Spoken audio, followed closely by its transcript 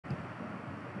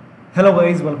Hello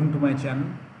guys, welcome to my channel.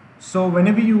 So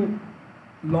whenever you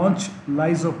launch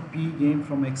Lies of P game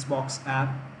from Xbox app,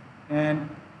 and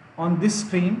on this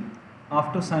screen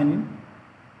after sign in,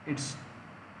 it's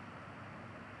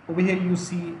over here you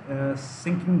see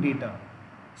syncing data.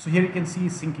 So here you can see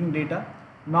syncing data.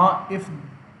 Now if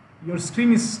your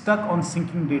screen is stuck on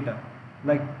syncing data,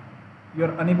 like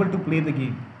you're unable to play the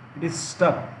game, it is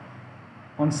stuck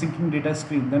on syncing data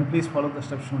screen, then please follow the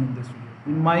steps shown in this video.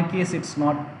 In my case, it's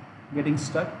not getting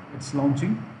stuck, it's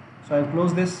launching. So I'll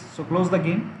close this. So close the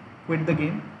game, quit the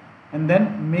game, and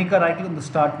then make a right click on the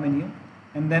start menu,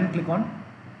 and then click on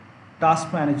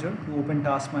task manager to open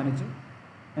task manager,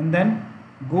 and then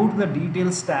go to the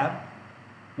details tab.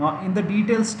 Now in the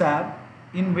details tab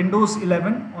in Windows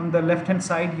 11, on the left hand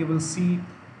side you will see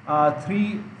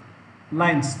three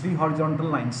horizontal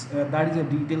lines. That is a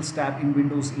details tab in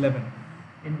Windows 11.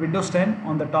 In Windows 10,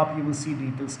 on the top you will see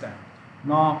details tab.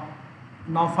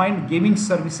 Now find gaming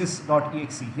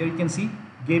services.exe. Here you can see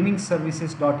gaming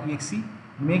services.exe.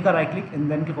 Make a right click and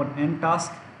then click on end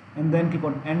task, and then click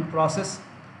on end process.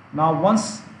 Now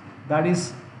once that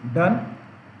is done,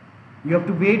 you have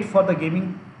to wait for the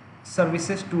gaming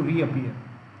services to reappear.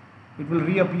 It will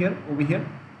reappear over here,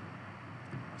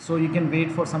 so you can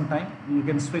wait for some time. You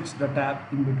can switch the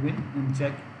tab in between and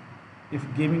check if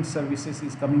gaming services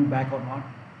is coming back or not.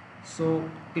 So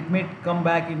it may come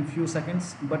back in few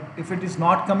seconds, but if it is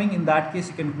not coming, in that case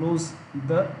you can close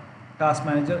the task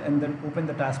manager and then open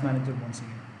the task manager once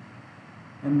again,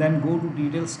 and then go to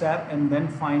details tab and then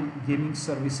find gaming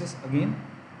services again.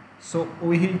 So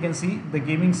over here you can see the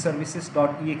gaming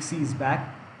services.exe is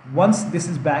back. Once this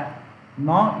is back,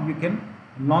 now you can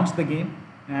launch the game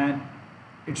and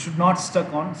it should not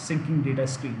stuck on syncing data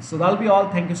screen. So that'll be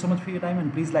all. Thank you so much for your time,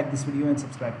 and please like this video and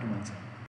subscribe to my channel.